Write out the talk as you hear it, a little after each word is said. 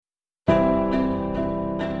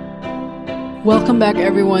Welcome back,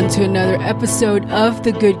 everyone, to another episode of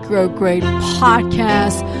the Good Grow Great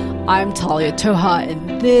podcast. I'm Talia Toha,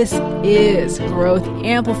 and this is Growth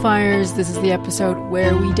Amplifiers. This is the episode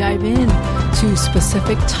where we dive in to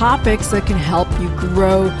specific topics that can help you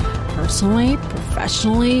grow personally,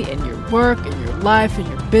 professionally, in your work, in your life, in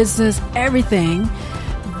your business, everything.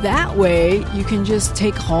 That way, you can just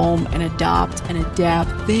take home and adopt and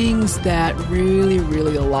adapt things that really,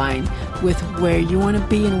 really align with where you want to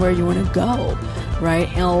be and where you want to go, right?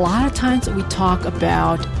 And a lot of times we talk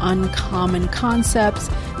about uncommon concepts,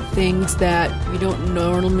 things that we don't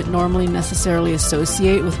normally necessarily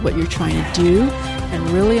associate with what you're trying to do, and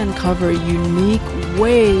really uncover unique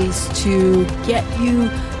ways to get you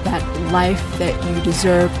that life that you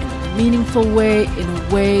deserve in a meaningful way, in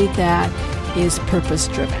a way that is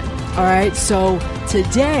purpose-driven. All right, so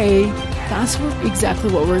today, that's exactly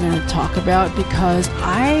what we're going to talk about, because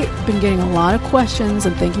I've been getting a lot of questions,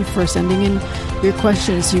 and thank you for sending in your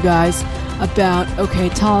questions, you guys, about, okay,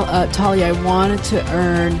 Talia, I wanted to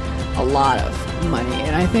earn a lot of money.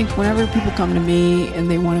 And I think whenever people come to me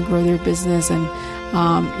and they want to grow their business and,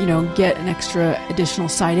 get an extra additional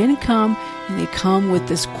side income, and they come with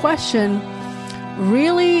this question,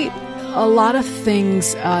 really, a lot of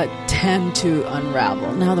things tend to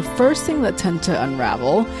unravel. Now, the first thing that tend to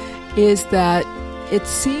unravel is that it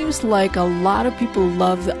seems like a lot of people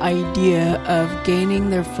love the idea of gaining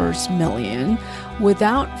their first million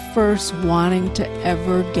without first wanting to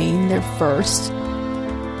ever gain their first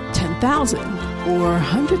 10,000 or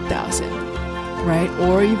 100,000, right?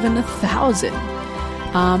 Or even 1,000.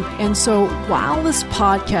 And so while this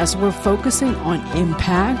podcast, we're focusing on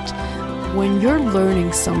impact, when you're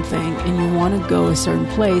learning something and you want to go a certain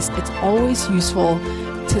place, it's always useful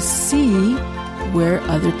to see where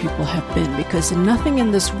other people have been, because nothing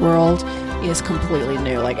in this world is completely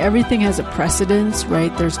new. Like, everything has a precedence,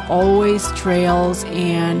 right? There's always trails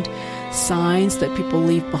and signs that people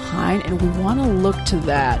leave behind, and we want to look to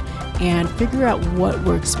that and figure out what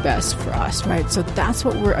works best for us, right? So that's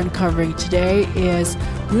what we're uncovering today, is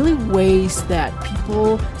really ways that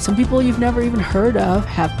some people you've never even heard of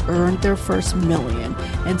have earned their first million,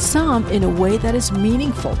 and some in a way that is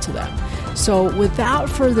meaningful to them. So without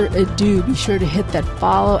further ado, be sure to hit that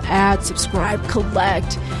follow, add, subscribe,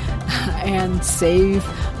 collect, and save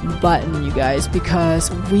button, you guys, because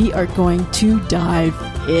we are going to dive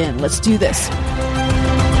in. Let's do this.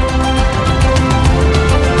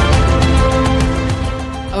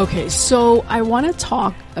 Okay, so I want to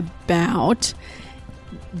talk about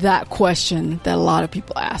that question that a lot of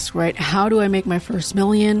people ask, right? How do I make my first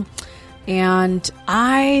million? And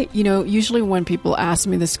I, usually when people ask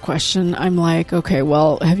me this question, I'm like, okay,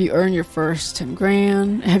 well, have you earned your first 10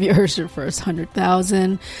 grand? Have you earned your first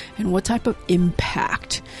 100,000? And what type of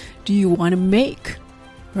impact do you want to make?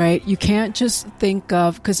 Right? You can't just think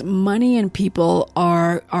of, because money and people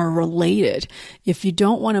are related. If you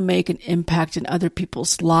don't want to make an impact in other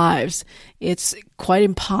people's lives, it's quite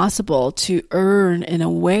impossible to earn in a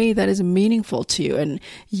way that is meaningful to you. And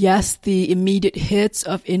yes, the immediate hits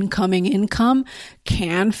of incoming income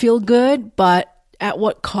can feel good, but at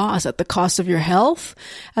what cost? At the cost of your health?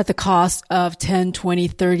 At the cost of 10, 20,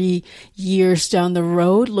 30 years down the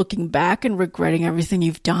road, looking back and regretting everything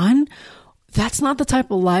you've done? That's not the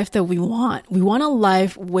type of life that we want. We want a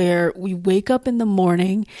life where we wake up in the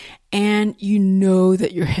morning and you know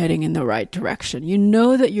that you're heading in the right direction. You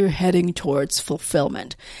know that you're heading towards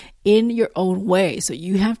fulfillment in your own way. So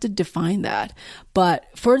you have to define that. But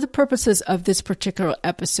for the purposes of this particular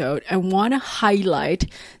episode, I want to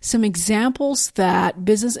highlight some examples that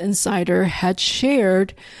Business Insider had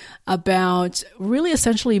shared about really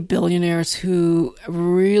essentially billionaires who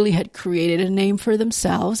really had created a name for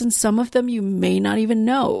themselves. And some of them you may not even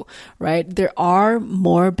know, right? There are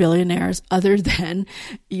more billionaires other than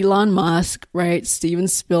Elon Musk, right? Steven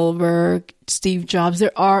Spielberg, Steve Jobs.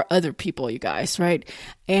 There are other people, you guys, right?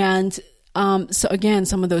 And so again,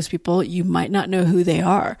 some of those people, you might not know who they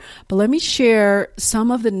are, but let me share some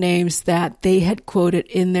of the names that they had quoted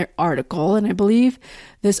in their article. And I believe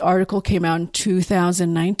this article came out in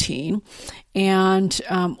 2019 and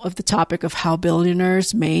of the topic of how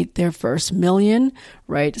billionaires made their first million,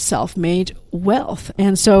 right? Self-made wealth.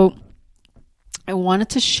 And so I wanted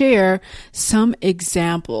to share some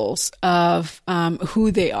examples of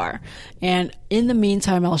who they are. And in the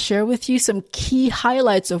meantime, I'll share with you some key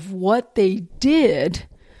highlights of what they did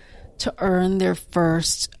to earn their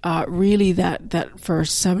first, that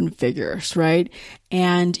first 7 figures, right?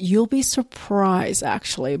 And you'll be surprised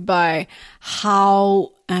actually by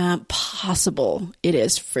how possible it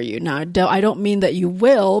is for you. Now, I don't mean that you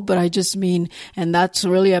will, but I just mean, and that's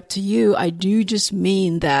really up to you. I do just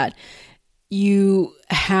mean that you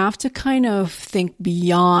have to kind of think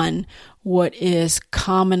beyond what is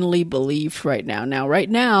commonly believed right now. Now, right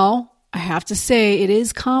now, I have to say it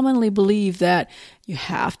is commonly believed that you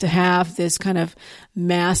have to have this kind of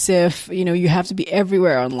massive, you have to be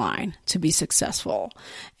everywhere online to be successful.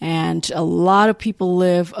 And a lot of people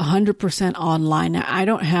live 100% online. Now, I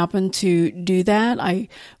don't happen to do that. I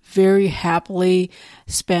very happily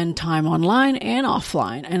spend time online and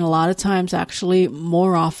offline, and a lot of times actually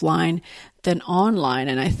more offline than online.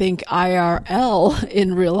 And I think IRL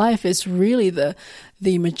in real life is really the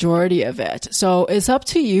majority of it. So it's up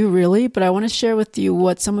to you really, but I want to share with you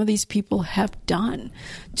what some of these people have done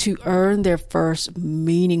to earn their first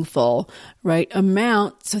meaningful,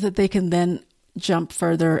 amount so that they can then jump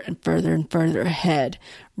further and further and further ahead,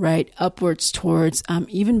 upwards towards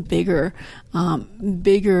even bigger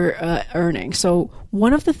earnings. So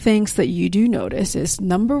one of the things that you do notice is,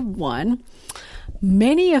 number one,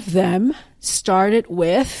 many of them started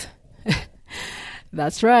with,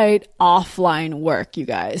 that's right, offline work, you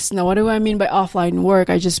guys. Now, what do I mean by offline work?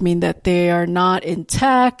 I just mean that they are not in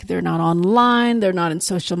tech, they're not online, they're not in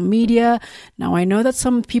social media. Now, I know that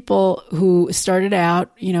some people who started out,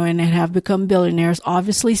 and have become billionaires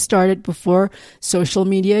obviously started before social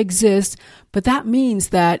media exists, but that means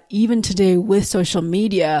that even today with social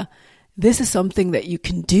media, this is something that you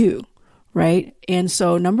can do. Right? And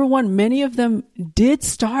so number one, many of them did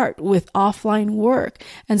start with offline work,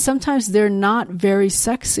 and sometimes they're not very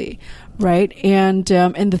sexy, right? And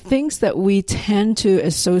the things that we tend to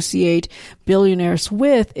associate billionaires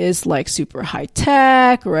with is like super high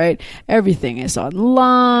tech, right? Everything is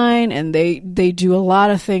online, and they do a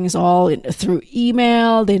lot of things all through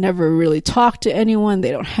email. They never really talk to anyone.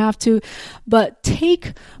 They don't have to. But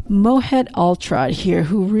take Mohed Ultra here,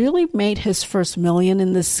 who really made his first million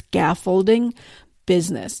in the scaffolding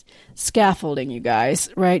business. Scaffolding, you guys,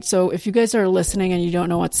 right? So if you guys are listening and you don't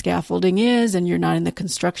know what scaffolding is and you're not in the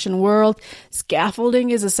construction world,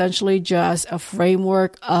 scaffolding is essentially just a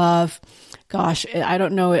framework of, I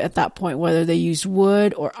don't know at that point whether they use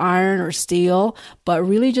wood or iron or steel, but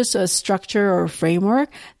really just a structure or a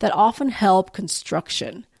framework that often help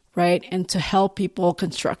construction, right? And to help people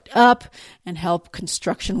construct up and help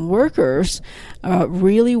construction workers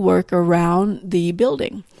really work around the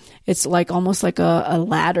building. It's almost like a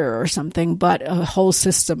ladder or something, but a whole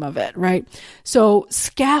system of it, right? So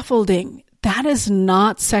scaffolding, that is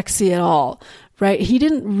not sexy at all, right? He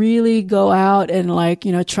didn't really go out and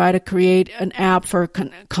try to create an app for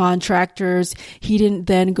contractors. He didn't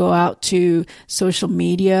then go out to social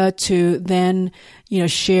media to then,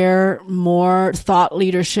 share more thought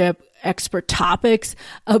leadership expert topics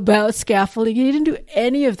about scaffolding. He didn't do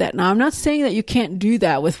any of that. Now, I'm not saying that you can't do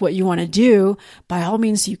that with what you want to do. By all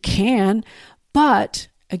means, you can. But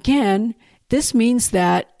again, this means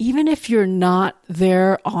that even if you're not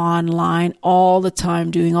there online all the time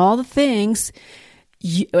doing all the things,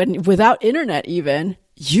 and without internet even,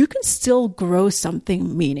 you can still grow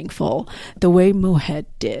something meaningful the way Mohed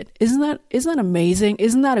did. Isn't that amazing?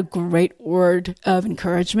 Isn't that a great word of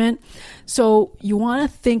encouragement? So you want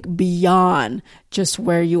to think beyond just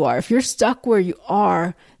where you are. If you're stuck where you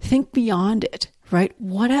are, think beyond it, right?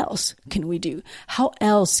 What else can we do? How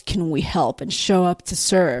else can we help and show up to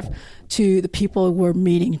serve to the people we're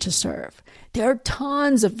meeting to serve? There are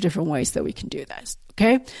tons of different ways that we can do this,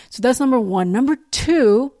 okay? So that's number one. Number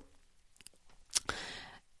two,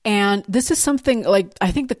 and this is something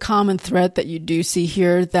I think the common thread that you do see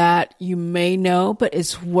here that you may know, but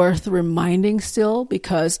it's worth reminding still,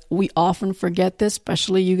 because we often forget this,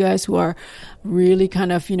 especially you guys who are really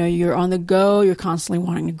kind of, you're on the go, you're constantly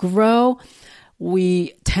wanting to grow.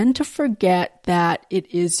 We tend to forget that it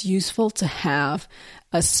is useful to have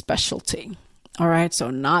a specialty. All right. So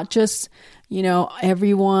not just,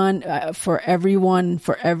 everyone, for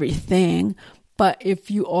everything. But if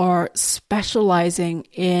you are specializing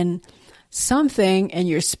in something and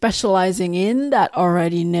you're specializing in that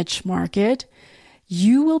already niche market,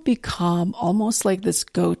 you will become almost like this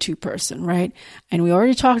go-to person, right? And we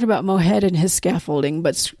already talked about Mohed and his scaffolding,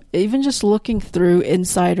 but even just looking through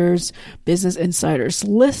Business Insider's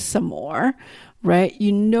list some more, right?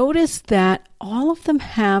 You notice that all of them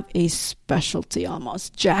have a specialty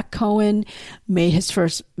almost. Jack Cohen made his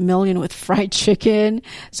first million with fried chicken.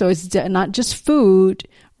 So it's not just food,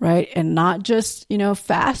 right? And not just,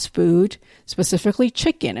 fast food, specifically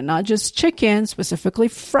chicken, and not just chicken, specifically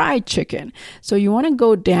fried chicken. So you want to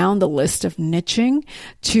go down the list of niching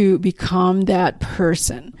to become that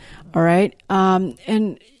person. All right.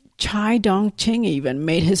 And Chai Dong-ching even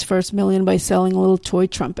made his first million by selling little toy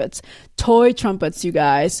trumpets. Toy trumpets, you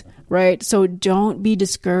guys, right? So don't be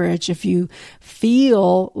discouraged if you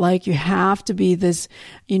feel like you have to be this,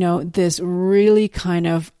 this really kind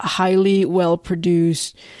of highly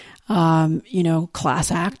well-produced,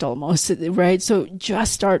 class act almost, right? So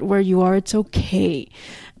just start where you are. It's okay.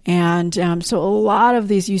 And so a lot of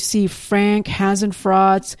these, you see Frank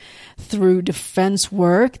Hasenfratz through defense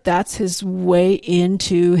work. That's his way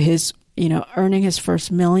into his, earning his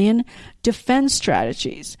first million. Defense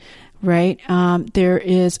strategies, right? There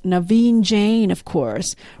is Naveen Jain, of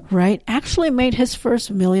course, right? Actually made his first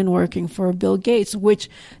million working for Bill Gates, which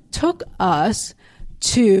took us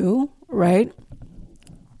to, right,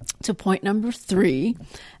 to point number 3,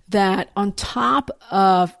 that on top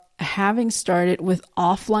of having started with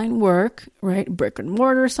offline work, right? Brick and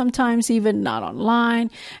mortar, sometimes even not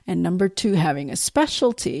online. And number 2, having a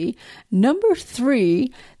specialty. Number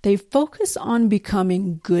 3, they focus on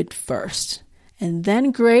becoming good first and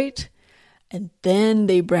then great. And then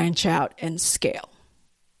they branch out and scale,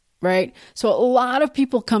 right? So a lot of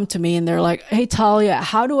people come to me and they're like, hey, Talia,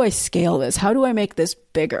 how do I scale this? How do I make this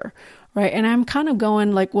bigger? Right. And I'm kind of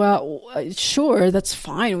going like, well, sure, that's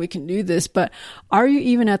fine. We can do this. But are you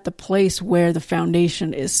even at the place where the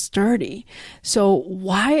foundation is sturdy? So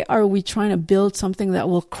why are we trying to build something that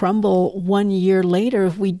will crumble 1 year later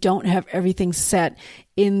if we don't have everything set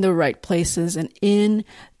in the right places and in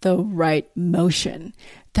the right motion?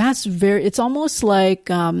 It's almost like,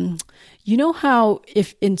 how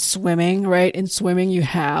if in swimming, right? In swimming, you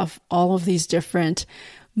have all of these different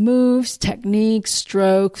moves, techniques,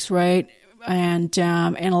 strokes, right? And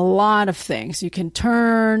a lot of things. You can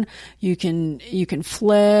turn, you can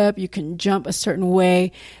flip, you can jump a certain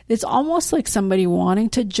way. It's almost like somebody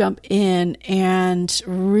wanting to jump in and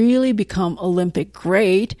really become Olympic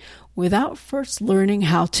great without first learning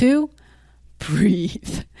how to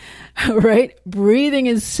breathe, right? Breathing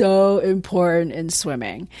is so important in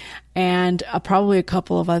swimming, and probably a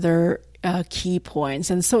couple of other key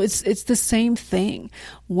points. And so it's the same thing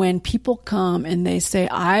when people come and they say,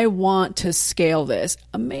 I want to scale this.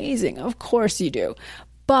 Amazing. Of course you do.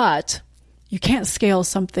 But you can't scale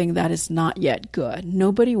something that is not yet good.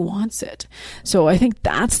 Nobody wants it. So I think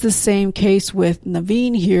that's the same case with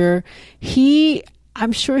Naveen here.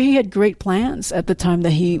 I'm sure he had great plans at the time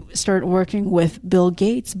that he started working with Bill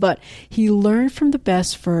Gates, but he learned from the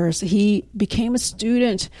best first. He became a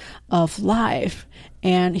student of life,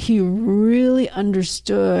 and he really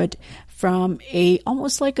understood from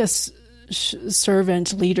almost like a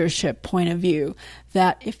servant leadership point of view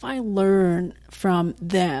that if I learn from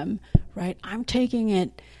them, right, I'm taking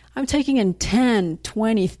in 10,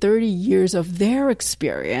 20, 30 years of their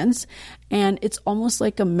experience, and it's almost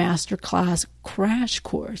like a masterclass crash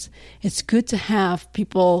course. It's good to have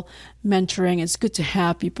people mentoring. It's good to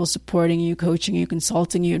have people supporting you, coaching you,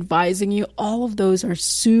 consulting you, advising you. All of those are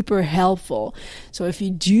super helpful. So if you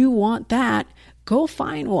do want that, go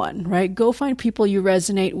find one, right? Go find people you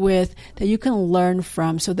resonate with that you can learn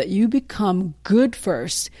from so that you become good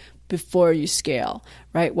first before you scale,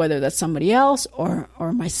 right? Whether that's somebody else or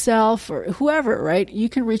myself or whoever, right? You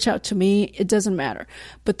can reach out to me. It doesn't matter.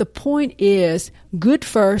 But the point is good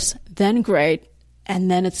first, then great, and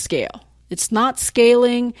then it's scale. It's not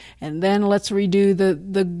scaling and then let's redo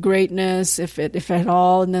the greatness if at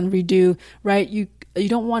all, and then redo, right? You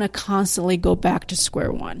don't want to constantly go back to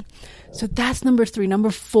square one. So that's number 3. Number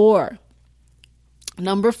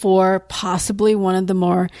 4, possibly one of the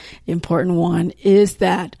more important one, is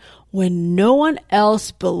that when no one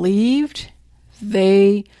else believed,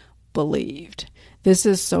 they believed. This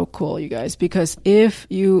is so cool, you guys, because if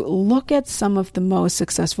you look at some of the most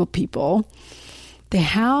successful people, they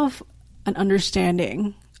have an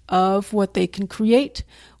understanding of what they can create,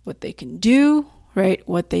 what they can do, right?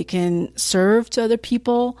 What they can serve to other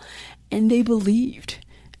people, and they believed.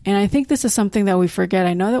 And I think this is something that we forget.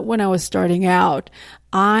 I know that when I was starting out,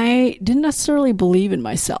 I didn't necessarily believe in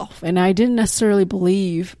myself, and I didn't necessarily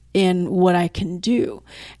believe in what I can do.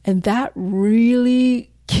 And that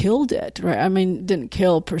really killed it, right? I mean, didn't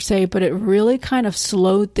kill per se, but it really kind of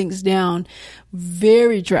slowed things down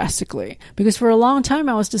very drastically. Because for a long time,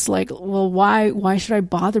 I was just like, well, why should I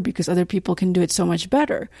bother? Because other people can do it so much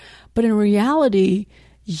better. But in reality,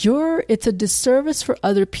 it's a disservice for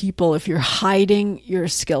other people if you're hiding your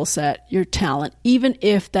skill set, your talent, even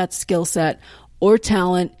if that skill set or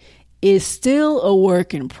talent is still a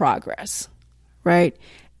work in progress, right?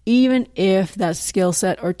 Even if that skill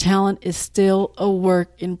set or talent is still a work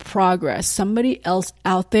in progress, somebody else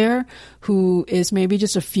out there who is maybe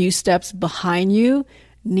just a few steps behind you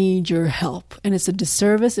need your help. And it's a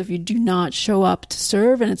disservice if you do not show up to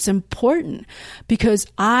serve. And it's important because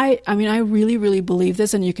I really, really believe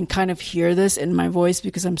this, and you can kind of hear this in my voice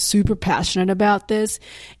because I'm super passionate about this,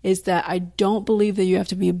 is that I don't believe that you have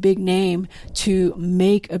to be a big name to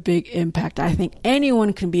make a big impact. I think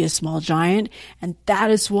anyone can be a small giant. And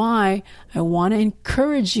that is why I want to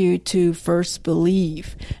encourage you to first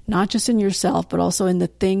believe, not just in yourself, but also in the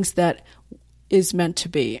things that is meant to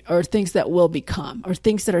be, or things that will become, or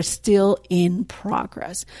things that are still in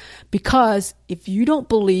progress. Because if you don't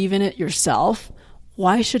believe in it yourself,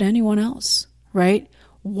 why should anyone else, right?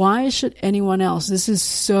 Why should anyone else? This is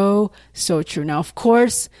so, so true. Now, of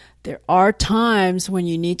course, there are times when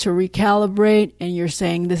you need to recalibrate and you're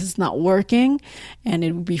saying this is not working and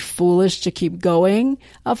it would be foolish to keep going,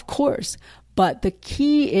 of course. But the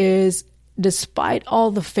key is, despite all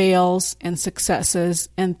the fails and successes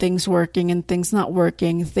and things working and things not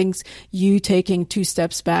working, things you taking 2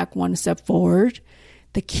 steps back, 1 step forward,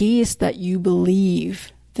 the key is that you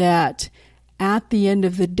believe that at the end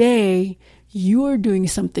of the day, you are doing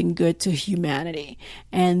something good to humanity,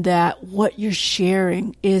 and that what you're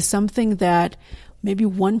sharing is something that maybe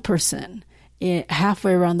one person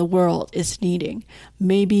halfway around the world is needing.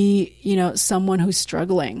 Maybe, someone who's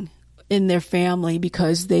struggling in their family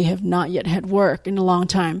because they have not yet had work in a long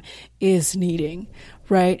time is needing,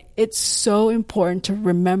 right? It's so important to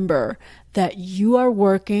remember that you are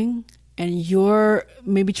working and you're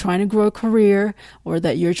maybe trying to grow a career, or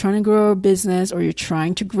that you're trying to grow a business, or you're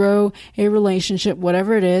trying to grow a relationship,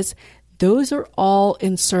 whatever it is. Those are all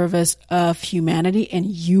in service of humanity, and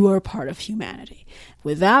you are part of humanity.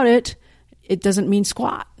 Without it, it doesn't mean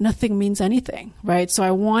squat. Nothing means anything, right? So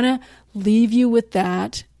I want to leave you with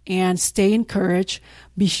that. And stay encouraged.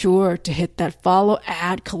 Be sure to hit that follow,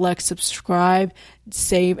 add, collect, subscribe,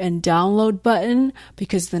 save, and download button,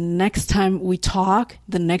 because the next time we talk,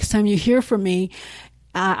 the next time you hear from me,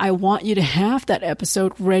 I want you to have that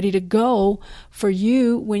episode ready to go for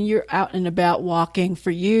you when you're out and about walking,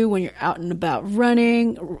 for you when you're out and about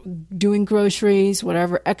running, doing groceries,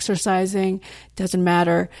 whatever, exercising, doesn't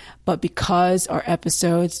matter. But because our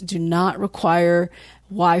episodes do not require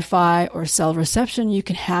Wi-Fi or cell reception, you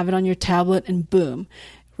can have it on your tablet and boom,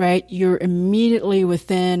 right? You're immediately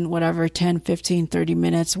within whatever 10, 15, 30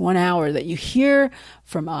 minutes, 1 hour that you hear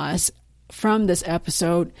from us, from this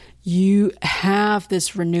episode, you have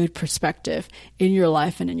this renewed perspective in your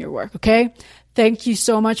life and in your work, okay? Thank you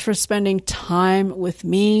so much for spending time with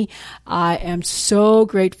me. I am so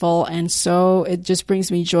grateful, and so it just brings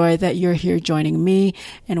me joy that you're here joining me.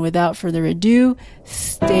 And without further ado,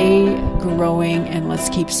 stay growing and let's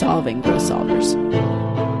keep solving Growth Solvers.